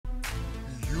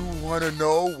want to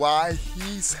know why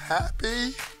he's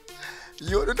happy?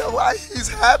 You want to know why he's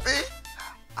happy?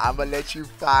 I'm going to let you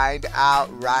find out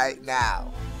right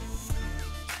now.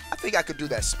 I think I could do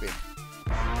that spin.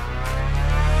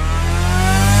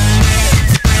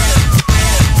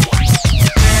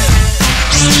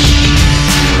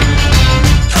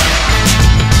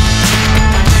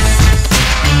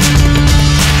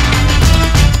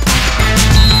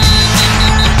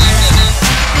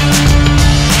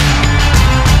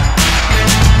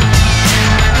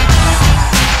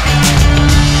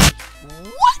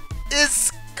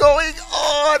 Going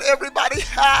on, everybody?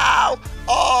 How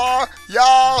are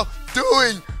y'all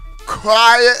doing?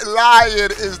 Quiet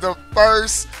Lion is the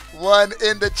first one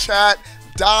in the chat.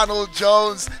 Donald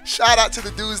Jones, shout out to the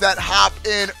dudes that hop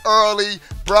in early.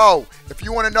 Bro, if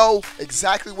you want to know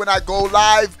exactly when I go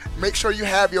live, make sure you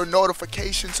have your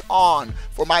notifications on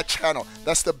for my channel.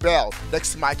 That's the bell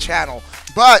next to my channel.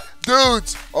 But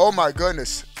dudes, oh my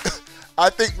goodness, I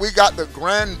think we got the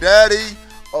granddaddy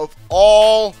of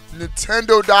all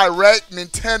Nintendo Direct,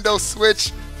 Nintendo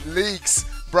Switch leaks.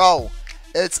 Bro,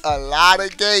 it's a lot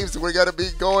of games we're going to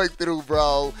be going through,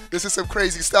 bro. This is some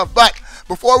crazy stuff. But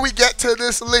before we get to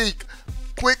this leak,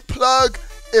 quick plug,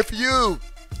 if you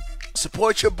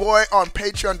support your boy on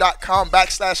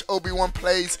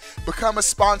patreon.com/Obi1Plays, become a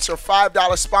sponsor.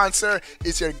 $5 sponsor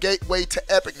is your gateway to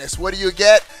epicness. What do you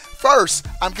get? First,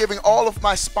 I'm giving all of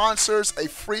my sponsors a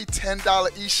free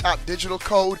 $10 eShop digital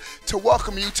code to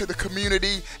welcome you to the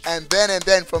community. And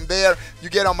then from there, you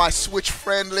get on my Switch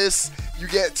friend list. You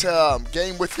get to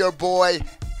game with your boy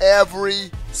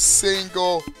every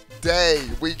single day.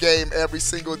 We game every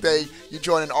single day. You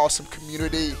join an awesome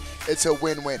community. It's a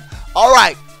win-win. All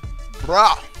right,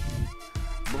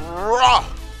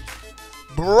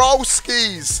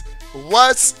 broskis.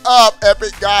 What's up,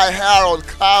 Epic Guy Harold,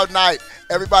 Cloud Knight?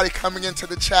 Everybody coming into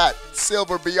the chat.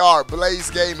 Silver BR, Blaze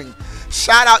Gaming.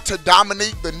 Shout out to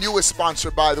Dominique, the newest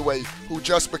sponsor, by the way, who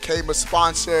just became a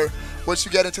sponsor. Once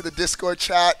you get into the Discord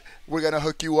chat, we're going to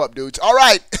hook you up, dudes. All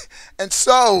right. And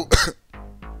so,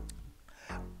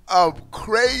 a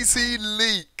crazy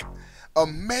leak, a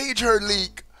major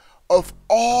leak of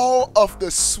all of the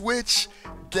Switch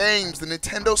games, the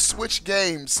Nintendo Switch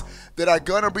games that are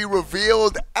going to be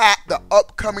revealed at the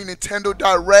upcoming Nintendo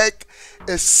Direct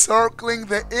is circling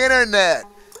the internet.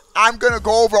 I'm going to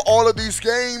go over all of these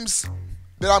games,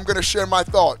 then I'm going to share my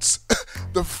thoughts.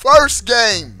 The first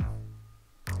game,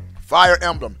 Fire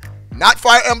Emblem. Not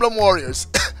Fire Emblem Warriors.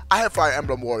 I have Fire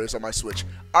Emblem Warriors on my Switch.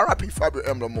 RIP Fire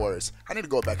Emblem Warriors. I need to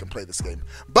go back and play this game.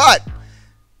 But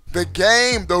the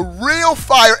game, the real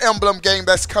Fire Emblem game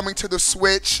that's coming to the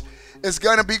Switch is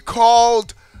going to be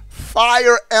called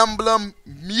Fire Emblem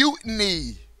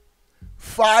Mutiny.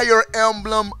 Fire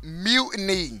Emblem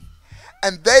Mutiny.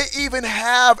 And they even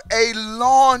have a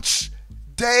launch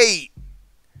date.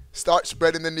 Start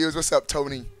spreading the news. What's up,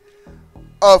 Tony?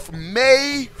 Of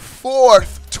May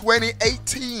 4th,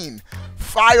 2018.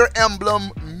 Fire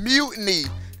Emblem Mutiny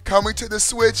coming to the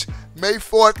Switch May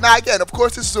 4th. Now, again, of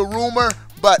course, this is a rumor,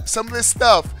 but some of this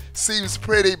stuff seems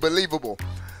pretty believable.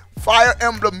 Fire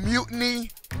Emblem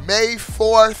Mutiny, May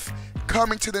 4th,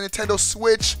 coming to the Nintendo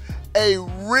Switch. A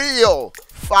real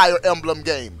Fire Emblem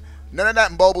game. None of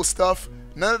that mobile stuff.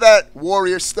 None of that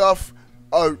warrior stuff.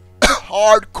 A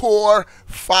hardcore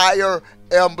Fire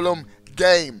Emblem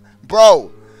game.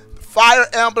 Bro, Fire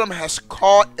Emblem has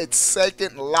caught its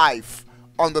second life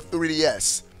on the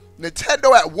 3DS.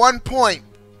 Nintendo at one point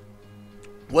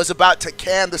was about to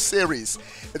can the series.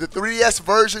 If the 3DS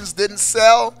versions didn't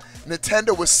sell,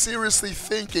 Nintendo was seriously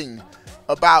thinking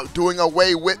about doing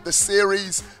away with the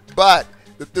series, but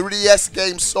the 3DS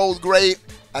game sold great,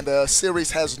 and the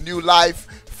series has new life.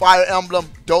 Fire Emblem,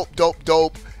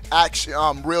 dope. Action,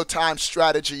 real-time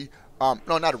strategy.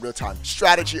 No, not a real-time.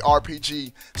 Strategy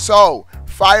RPG. So,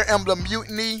 Fire Emblem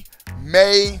Mutiny,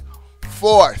 May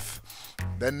 4th.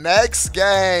 The next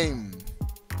game.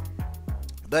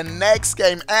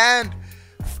 And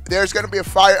there's going to be a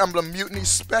Fire Emblem Mutiny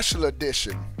Special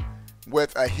Edition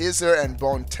with a Hither and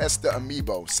Bontesta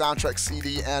amiibo, soundtrack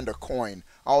CD, and a coin.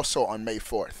 Also on May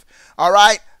 4th. All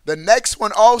right, the next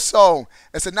one also,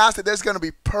 it's announced that there's going to be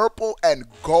purple and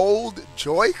gold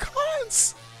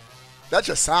Joy-Cons. That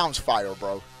just sounds fire,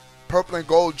 bro. Purple and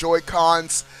gold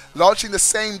Joy-Cons launching the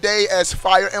same day as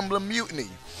Fire Emblem Mutiny.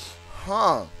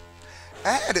 Huh.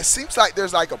 And it seems like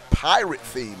there's like a pirate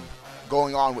theme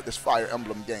going on with this Fire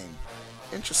Emblem game.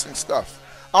 Interesting stuff.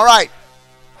 All right.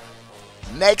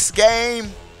 Next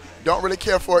game. Don't really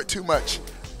care for it too much.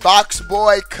 Box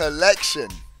Boy Collection.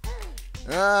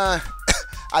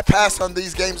 I passed on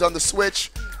these games on the Switch.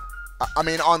 I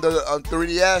mean on the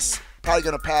 3DS. Probably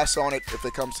gonna pass on it if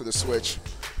it comes to the Switch.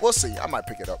 We'll see. I might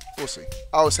pick it up. We'll see.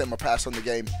 I always say I'm gonna pass on the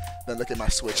game, then look at my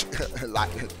Switch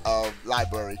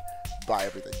library, buy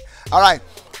everything. All right.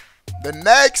 The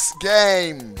next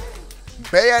game,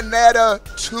 Bayonetta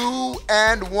 2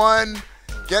 and 1,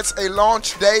 gets a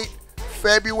launch date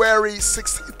February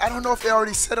 16th. I don't know if they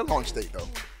already set a launch date though.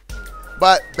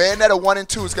 But Bayonetta 1 and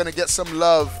 2 is gonna get some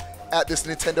love at this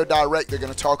Nintendo Direct. They're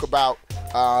gonna talk about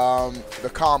the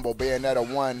combo Bayonetta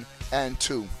 1 and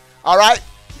 2. All right.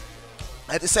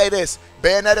 I have to say this,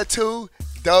 Bayonetta 2,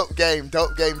 dope game,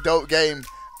 dope game, dope game.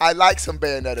 I like some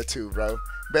Bayonetta 2, bro.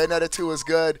 Bayonetta 2 is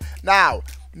good. Now,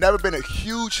 never been a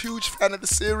huge fan of the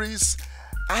series.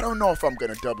 I don't know if I'm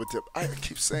going to double dip. I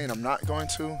keep saying I'm not going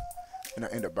to, and I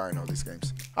end up buying all these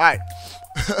games. All right.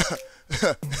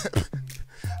 All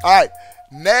right,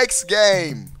 next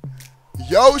game,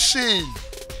 Yoshi.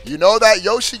 You know that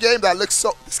Yoshi game that looks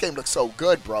so, this game looks so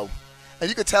good, bro. And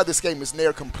you can tell this game is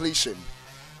near completion.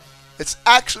 It's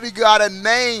actually got a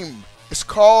name. It's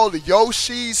called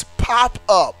Yoshi's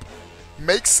Pop-Up.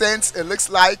 Makes sense. It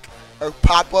looks like a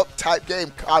pop-up type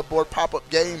game, cardboard pop-up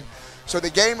game. So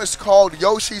the game is called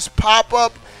Yoshi's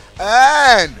Pop-Up,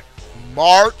 and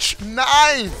March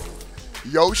 9th.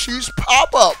 Yoshi's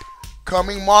Pop-Up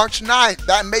coming March 9th.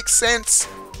 That makes sense.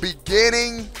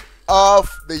 Beginning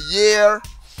of the year.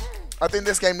 I think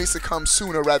this game needs to come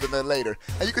sooner rather than later.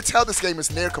 And you can tell this game is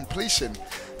near completion.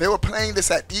 They were playing this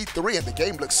at E3 and the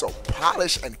game looks so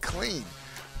polished and clean.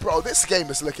 Bro, this game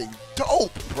is looking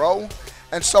dope, bro.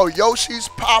 And so Yoshi's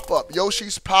Pop-Up.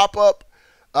 Yoshi's Pop-Up.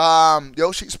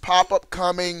 Yoshi's Pop-Up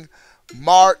coming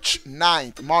March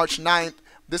 9th. March 9th.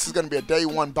 This is going to be a day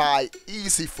one buy.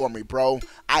 Easy for me, bro.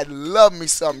 I love me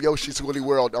some Yoshi's Woolly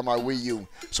World on my Wii U.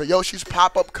 So Yoshi's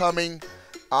Pop-Up coming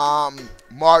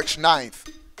March 9th.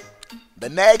 The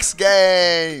next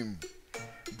game,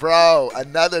 bro,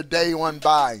 another day one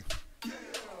buy.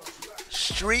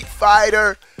 Street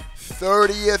Fighter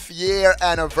 30th year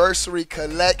anniversary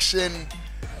collection,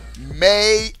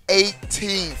 May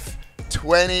 18th,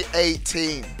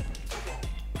 2018.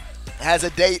 Has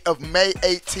a date of May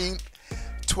 18th,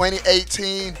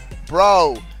 2018.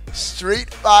 Bro,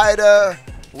 Street Fighter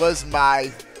was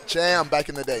my jam back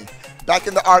in the day. Back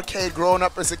in the arcade growing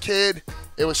up as a kid,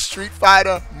 it was Street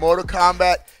Fighter, Mortal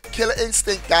Kombat. Killer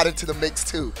Instinct got into the mix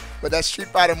too. But that Street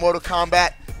Fighter, Mortal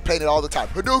Kombat, played it all the time.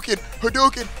 Hadouken,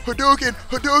 Hadouken, Hadouken,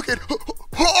 Hadouken,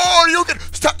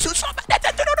 Hadouken. Stop to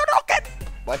Hadouken.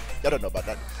 What? Y'all don't know about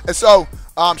that. And so,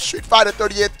 Street Fighter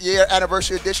 30th year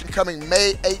anniversary edition coming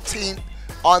May 18th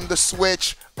on the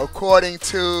Switch, according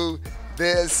to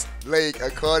this leak.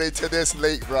 According to this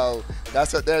leak, bro.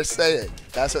 That's what they're saying.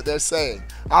 That's what they're saying.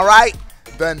 All right.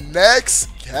 The next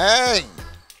game.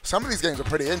 Some of these games are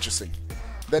pretty interesting.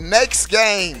 The next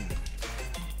game,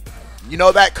 you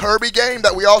know that Kirby game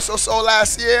that we also saw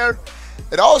last year?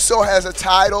 It also has a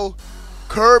title,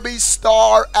 Kirby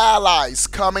Star Allies,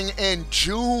 coming in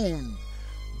June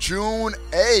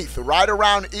 8th. Right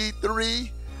around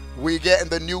E3, we're getting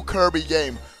the new Kirby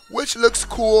game, which looks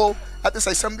cool. I have to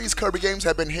say, some of these Kirby games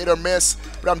have been hit or miss,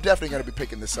 but I'm definitely going to be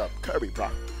picking this up. Kirby,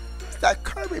 bro. It's that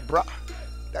Kirby, bro.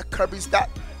 That Kirby's that.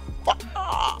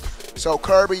 So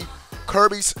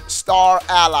Kirby's Star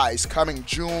Allies coming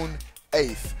June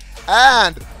 8th.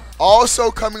 And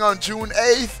also coming on June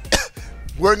 8th,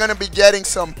 we're going to be getting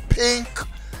some pink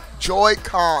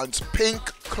Joy-Cons, pink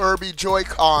Kirby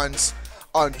Joy-Cons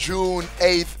on June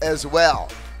 8th as well.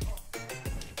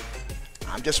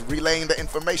 I'm just relaying the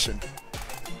information.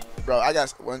 Bro, I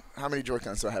got how many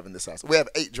Joy-Cons do I have in this house? We have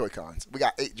 8 Joy-Cons. We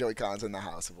got 8 Joy-Cons in the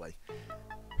house. We're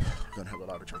going to have a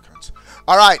lot of Joy-Cons.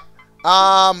 All right.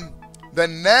 The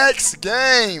next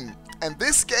game, and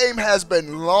this game has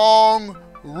been long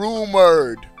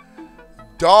rumored,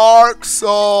 Dark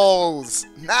Souls.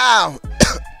 Now,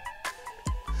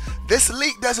 this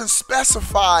leak doesn't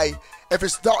specify if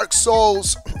it's Dark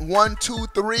Souls 1, 2,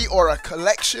 3 or a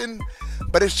collection,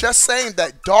 but it's just saying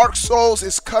that Dark Souls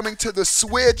is coming to the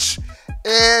Switch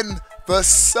in the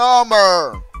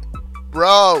summer.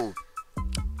 Bro,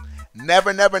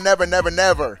 never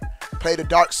played a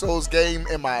Dark Souls game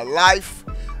in my life,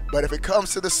 but if it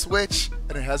comes to the Switch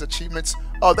and it has achievements,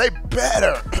 oh, they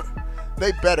better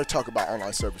talk about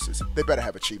online services. They better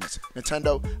have achievements.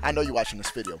 Nintendo, I know you're watching this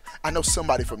video. I know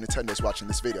somebody from Nintendo is watching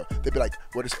this video. They'd be like,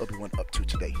 what is Obi-Wan up to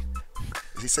today?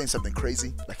 Is he saying something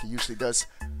crazy like he usually does?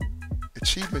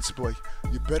 Achievements, boy.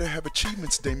 You better have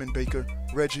achievements, Damon Baker,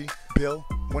 Reggie, Bill,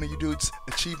 one of you dudes,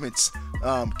 achievements.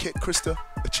 Kit, Krista,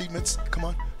 achievements. Come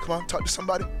on, talk to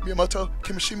somebody. Miyamoto,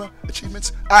 Kimishima,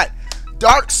 achievements. All right,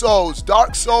 Dark Souls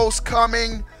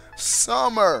coming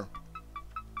summer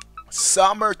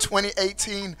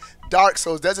 2018. Dark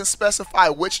Souls. Doesn't specify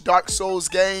which Dark Souls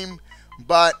game,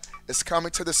 but it's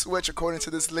coming to the Switch according to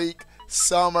this leak,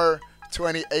 summer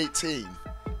 2018.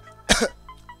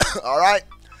 Alright?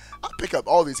 I'll pick up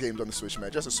all these games on the Switch,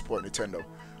 man, just to support Nintendo.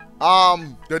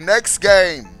 The next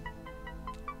game,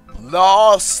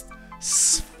 Lost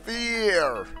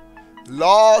Sphere.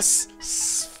 Lost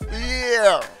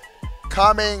Sphere.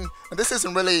 Coming, and this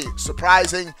isn't really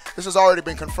surprising. This has already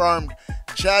been confirmed.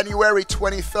 January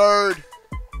 23rd.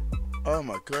 Oh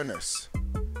my goodness.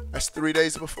 That's 3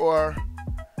 days before.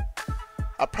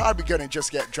 I'm probably gonna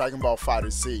just get Dragon Ball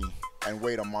FighterZ and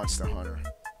wait on Monster Hunter.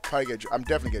 I'm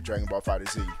definitely get Dragon Ball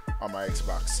FighterZ on my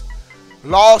Xbox.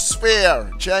 Lost Sphere,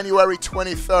 January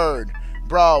 23rd.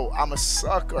 Bro, I'm a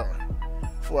sucker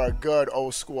for a good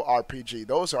old school RPG.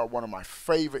 Those are one of my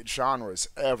favorite genres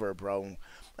ever, bro.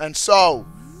 And so,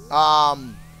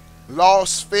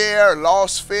 Lost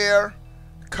Sphere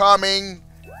coming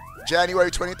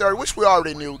January 23rd, which we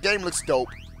already knew. Game looks dope.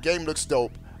 Game looks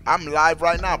dope. I'm live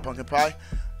right now, Pumpkin Pie.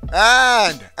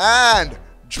 And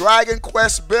Dragon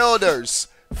Quest Builders,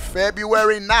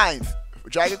 February 9th.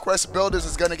 Dragon Quest Builders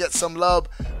is going to get some love.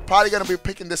 Probably going to be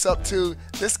picking this up too.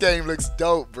 This game looks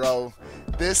dope, bro.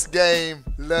 This game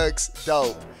looks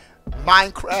dope.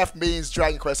 Minecraft means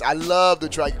Dragon Quest. I love the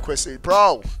Dragon Quest series.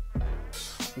 Bro,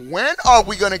 when are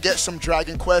we going to get some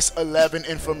Dragon Quest 11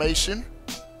 information?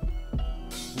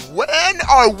 When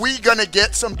are we going to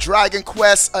get some Dragon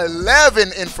Quest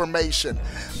 11 information?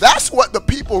 That's what the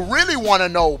people really want to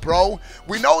know, bro.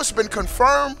 We know it's been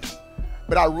confirmed,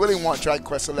 but I really want Dragon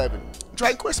Quest 11.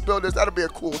 Dragon Quest Builders, that'll be a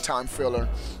cool time filler,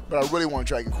 but I really want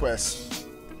Dragon Quest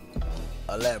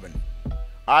 11.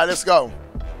 All right, let's go.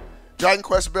 Dragon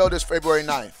Quest Builders, February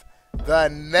 9th. The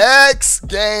next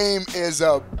game is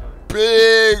a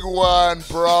big one,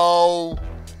 bro.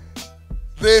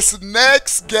 This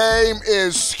next game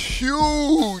is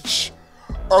huge.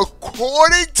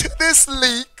 According to this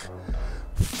leak,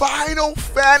 Final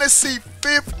Fantasy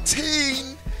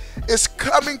 15 is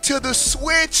coming to the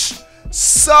Switch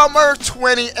summer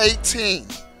 2018.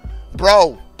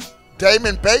 Bro,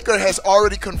 Damon Baker has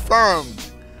already confirmed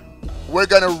we're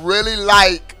going to really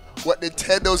like what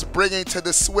Nintendo's bringing to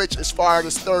the Switch as far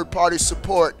as third-party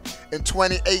support in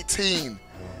 2018.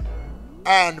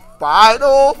 And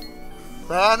Final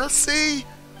Fantasy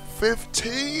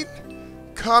 15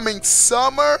 coming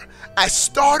summer. I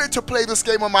started to play this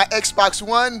game on my Xbox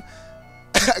One.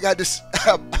 I got this,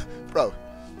 bro.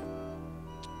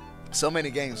 So many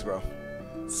games, bro.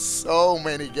 So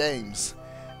many games.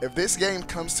 If this game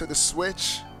comes to the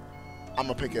Switch, I'm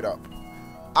gonna pick it up.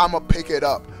 I'm gonna pick it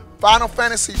up. Final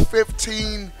Fantasy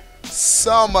 15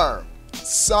 summer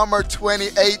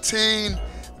 2018.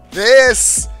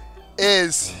 This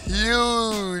is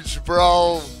huge,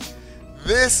 bro.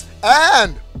 This,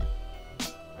 and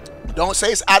don't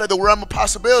say it's out of the realm of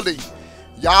possibility.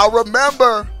 Y'all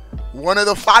remember one of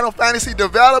the Final Fantasy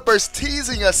developers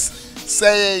teasing us,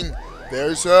 saying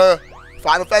there's a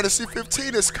Final Fantasy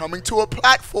 15 is coming to a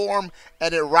platform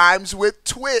and it rhymes with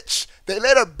Twitch. They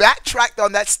later backtracked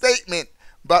on that statement,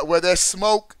 but where there's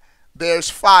smoke,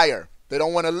 there's fire. They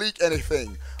don't want to leak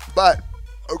anything. But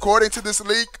according to this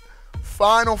leak,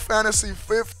 Final Fantasy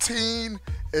 15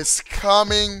 is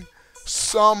coming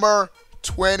summer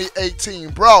 2018.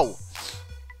 Bro,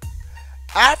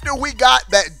 after we got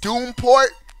that Doom port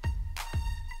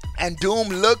and Doom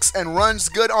looks and runs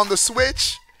good on the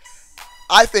Switch,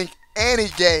 I think any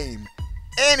game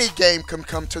can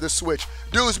come to the Switch.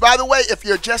 Dudes, by the way, if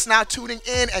you're just now tuning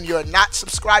in and you're not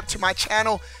subscribed to my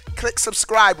channel, click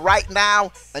subscribe right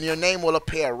now and your name will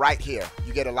appear right here.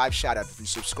 You get a live shout out if you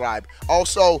subscribe.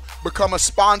 Also, become a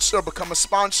sponsor.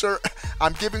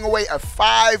 I'm giving away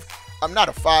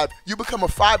you become a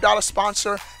 $5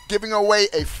 sponsor, giving away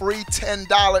a free $10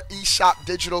 eShop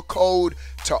digital code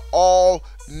to all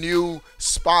new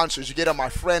sponsors. You get on my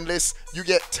friend list. You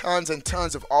get tons and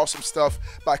tons of awesome stuff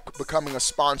by becoming a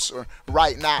sponsor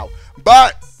right now.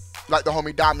 But like the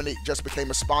homie Dominique just became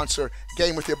a sponsor.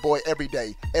 Game with your boy every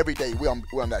day. Every day. We're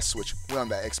on that Switch. We're on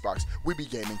that Xbox. We be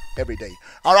gaming every day.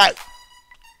 All right.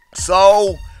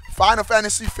 So Final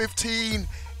Fantasy 15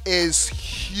 is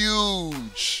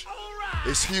huge.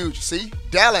 It's huge. See,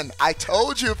 Dallin, I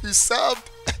told you if you subbed,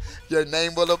 your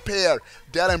name will appear.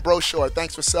 Dallin Brochure,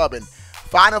 thanks for subbing.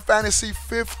 Final Fantasy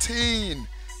 15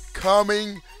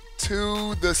 coming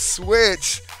to the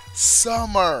Switch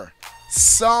summer,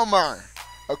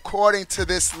 according to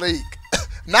this leak.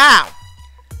 Now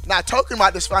talking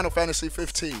about this Final Fantasy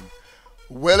 15,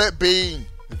 will it be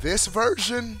this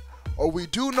version? Or we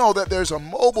do know that there's a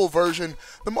mobile version.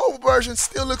 The mobile version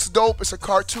still looks dope. It's a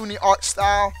cartoony art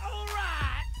style.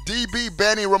 DB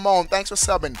Benny Ramon, thanks for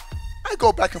subbing. I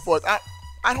go back and forth. I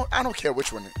don't care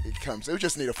which one it comes. We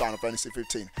just need a Final Fantasy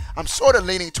 15. I'm sort of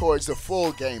leaning towards the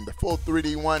full game, the full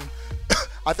 3D one.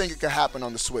 I think it could happen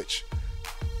on the Switch.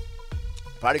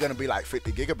 Probably gonna be like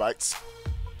 50 gigabytes.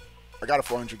 I got a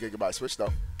 400 gigabyte Switch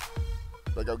though.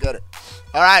 So go get it.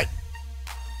 All right.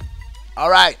 All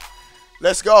right.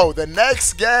 Let's go. The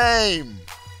next game.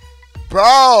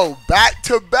 Bro, back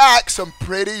to back, some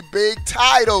pretty big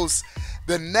titles.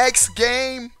 The next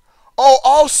game. Oh,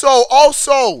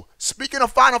 also, speaking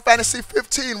of Final Fantasy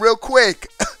 15, real quick,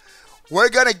 we're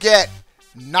going to get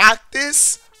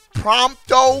Noctis,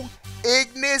 Prompto,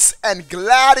 Ignis, and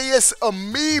Gladius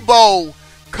amiibo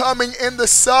coming in the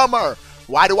summer.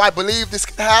 Why do I believe this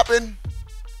can happen?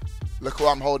 Look who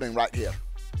I'm holding right here.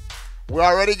 We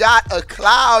already got a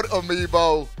Cloud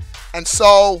amiibo, and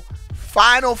so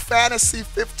Final Fantasy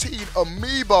 15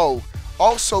 amiibo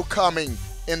also coming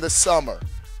in the summer.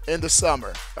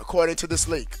 According to this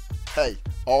leak. Hey,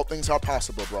 all things are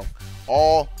possible, bro.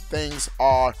 All things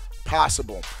are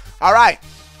possible. All right.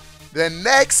 The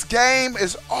next game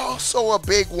is also a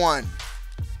big one.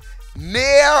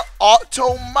 Nier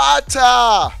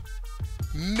Automata.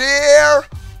 Nier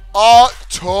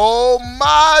Automata.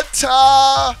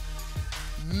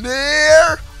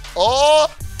 Nier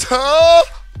Automata.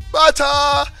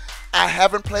 I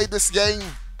haven't played this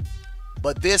game,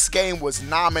 but this game was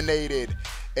nominated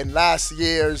in last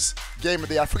year's Game of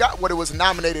the Year. I forgot what it was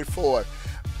nominated for,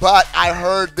 but I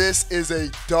heard this is a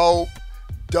dope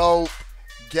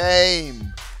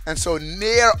game. And so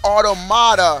Nier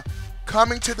Automata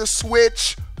coming to the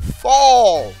Switch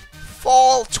fall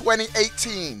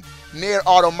 2018. Nier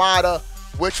Automata,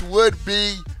 which would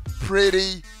be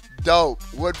pretty dope.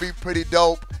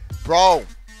 Bro,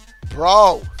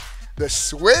 the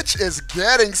Switch is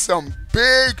getting some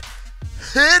big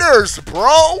hitters,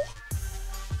 bro.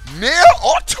 Nier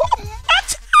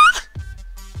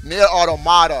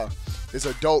Automata is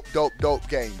a dope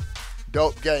game.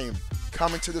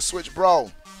 Coming to the Switch, bro.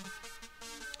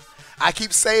 I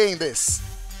keep saying this.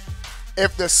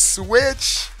 If the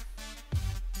Switch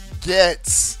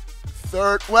gets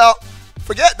forget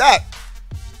that.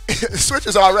 The Switch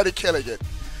is already killing it.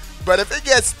 But if it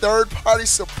gets third-party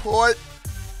support,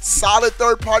 solid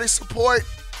third-party support,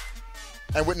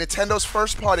 and with Nintendo's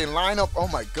first-party lineup, oh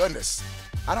my goodness.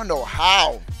 I don't know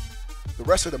how the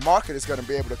rest of the market is going to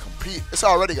be able to compete. It's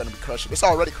already going to be crushing. It's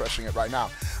already crushing it right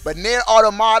now. But Nier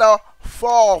Automata,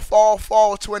 fall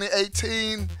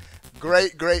 2018.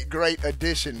 Great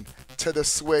addition to the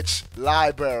Switch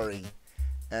library.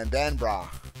 And then, brah.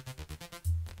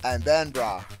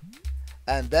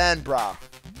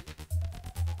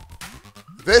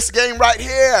 This game right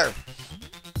here.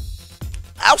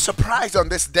 I was surprised on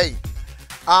this date.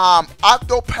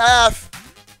 Octopath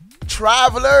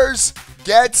Travelers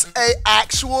gets an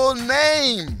actual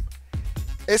name.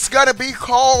 It's gonna be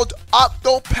called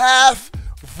Octopath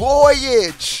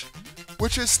Voyage,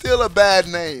 which is still a bad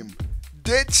name.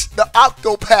 Ditch the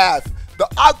Octopath. The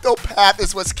Octopath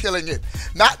is what's killing it,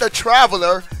 not the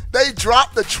Traveler. They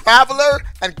dropped the Traveler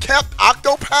and kept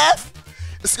Octopath.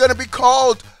 It's gonna be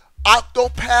called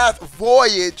Octopath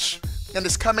Voyage, and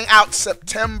it's coming out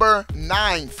September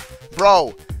 9th.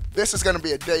 Bro, this is gonna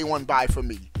be a day one buy for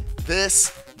me.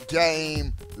 This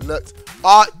game looks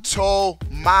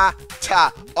Automata.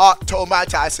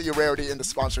 I see you already in the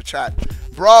sponsor chat.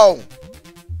 Bro,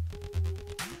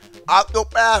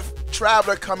 Octopath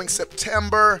Traveler coming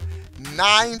September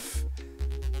 9th.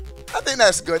 I think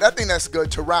that's good.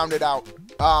 To round it out.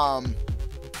 But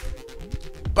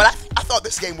I thought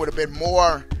this game would have been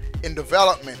more in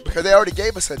development because they already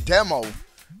gave us a demo.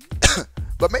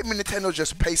 But maybe Nintendo's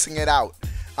just pacing it out.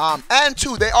 And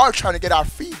two, they are trying to get our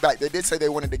feedback. They did say they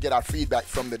wanted to get our feedback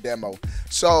from the demo.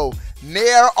 So,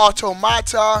 Nier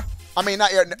Automata,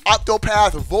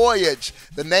 Octopath Voyage.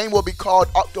 The name will be called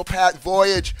Octopath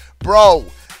Voyage. Bro,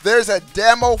 there's a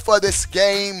demo for this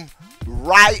game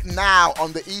right now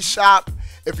on the eShop.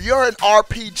 If you're an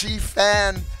RPG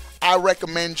fan, I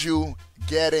recommend you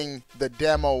getting the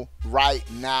demo right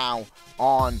now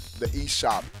on the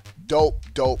eShop. Dope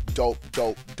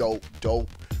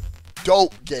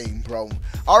game, bro.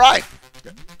 All right,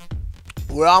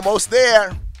 we're almost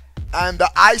there, and the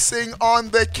icing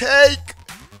on the cake,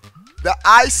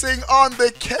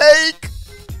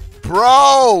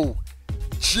 bro,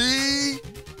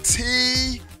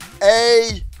 GTA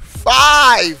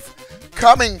 5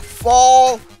 coming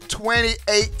fall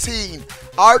 2018.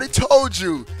 I already told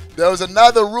you there was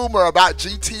another rumor about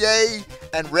GTA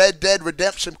and Red Dead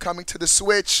Redemption coming to the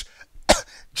Switch.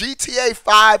 GTA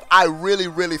 5, I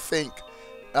really think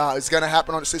is going to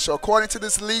happen on the Switch. So according to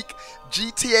this leak,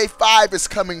 GTA 5 is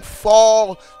coming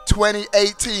fall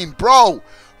 2018. Bro,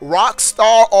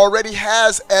 Rockstar already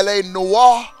has LA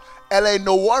Noire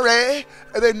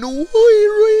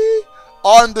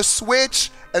on the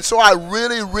Switch. And so I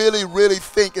really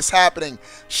think it's happening.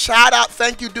 Shout out,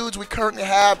 thank you dudes. We currently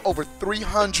have over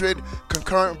 300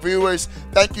 concurrent viewers.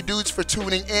 Thank you dudes for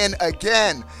tuning in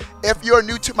again. If you're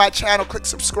new to my channel, click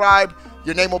subscribe.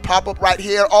 Your name will pop up right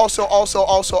here. Also,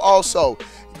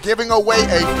 giving away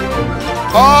a...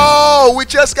 Oh, we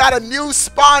just got a new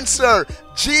sponsor.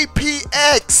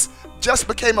 GPX just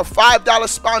became a $5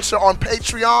 sponsor on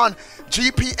Patreon.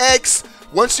 GPX,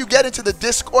 once you get into the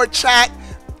Discord chat,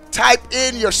 type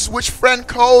in your Switch friend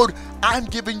code. I'm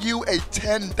giving you a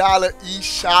 $10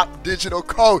 eShop digital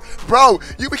code. Bro,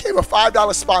 you became a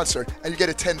 $5 sponsor and you get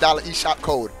a $10 eShop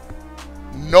code.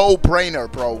 No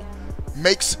brainer, bro.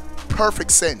 Makes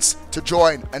perfect sense to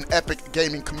join an epic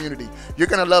gaming community. You're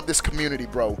gonna love this community,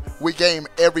 bro. We game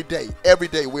every day. Every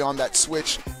day we on that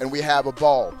Switch and we have a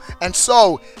ball. And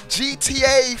so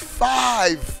GTA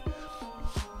 5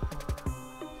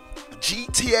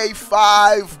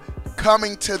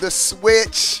 coming to the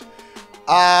Switch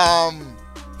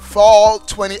fall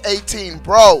 2018.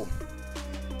 Bro,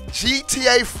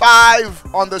 GTA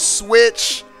 5 on the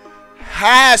Switch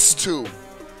has to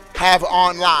have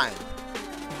online.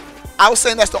 I was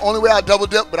saying that's the only way I double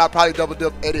dip, but I'll probably double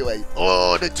dip anyway.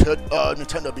 Oh,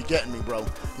 Nintendo be getting me, bro.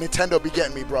 Nintendo be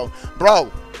getting me, bro.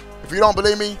 Bro, if you don't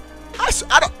believe me, I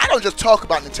don't just talk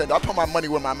about Nintendo. I put my money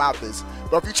where my mouth is.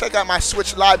 But if you check out my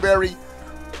Switch library,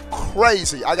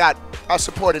 crazy. I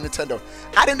supported Nintendo.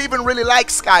 I didn't even really like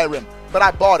Skyrim, but I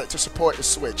bought it to support the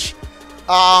Switch.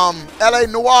 LA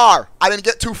Noire, I didn't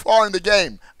get too far in the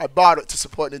game. I bought it to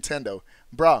support Nintendo.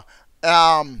 Bruh.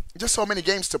 Just so many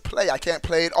games to play. I can't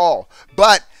play it all.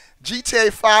 But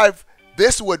GTA 5,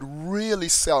 this would really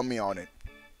sell me on it.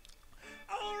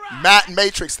 Right. Matt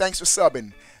Matrix, thanks for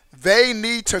subbing. They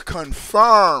need to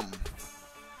confirm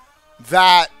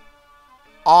that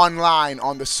online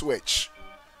on the Switch.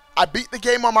 I beat the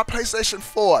game on my PlayStation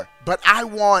 4, but I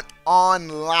want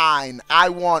online. I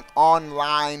want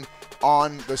online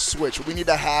on the Switch. We need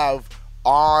to have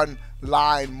online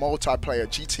multiplayer.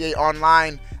 GTA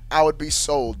Online, I would be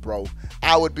sold, bro.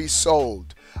 I would be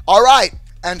sold. All right,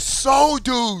 and so,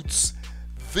 dudes,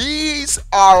 these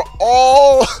are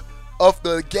all of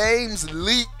the games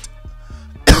leaked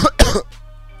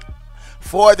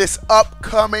for this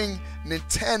upcoming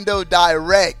Nintendo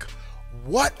Direct.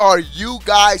 What are you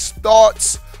guys'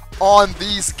 thoughts on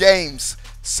these games?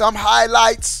 Some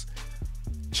highlights.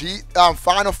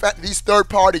 These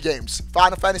third-party games: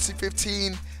 Final Fantasy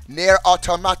 15, Nier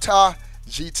Automata,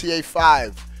 GTA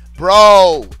 5.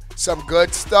 Bro, some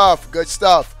good stuff. Good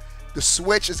stuff. The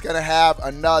Switch is gonna have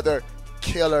another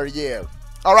killer year.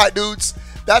 All right, dudes,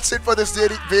 that's it for this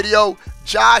video.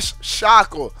 Josh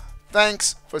Shackle,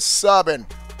 thanks for subbing.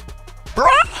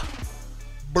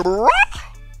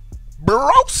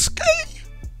 Broski.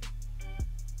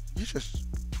 You just...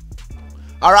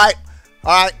 All right.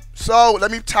 So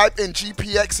let me type in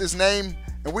GPX's name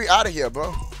and we out of here,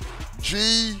 bro.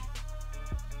 GP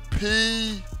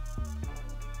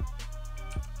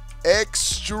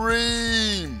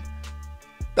Extreme.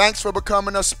 Thanks for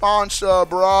becoming a sponsor,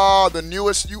 bro.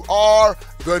 You are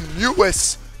the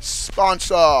newest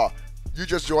sponsor. You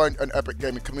just joined an epic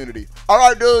gaming community. All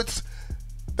right, dudes.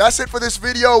 That's it for this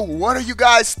video. What are you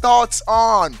guys' thoughts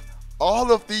on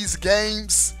all of these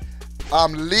games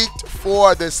leaked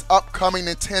for this upcoming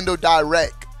Nintendo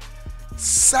Direct?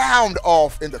 Sound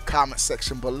off in the comment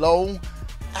section below.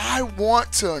 I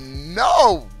want to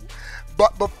know.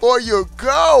 But before you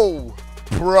go,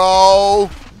 bro,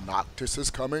 Noctis is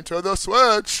coming to the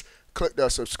Switch. Click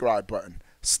that subscribe button.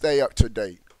 Stay up to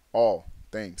date. All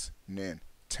things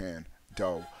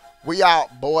Nintendo. We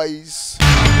out, boys.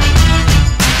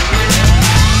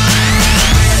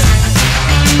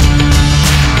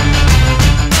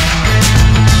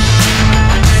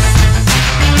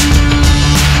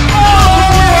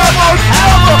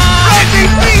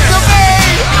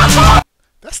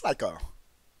 That's like a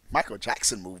Michael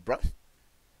Jackson move, bro.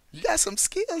 You got some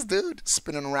skills, dude.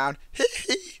 Spinning around.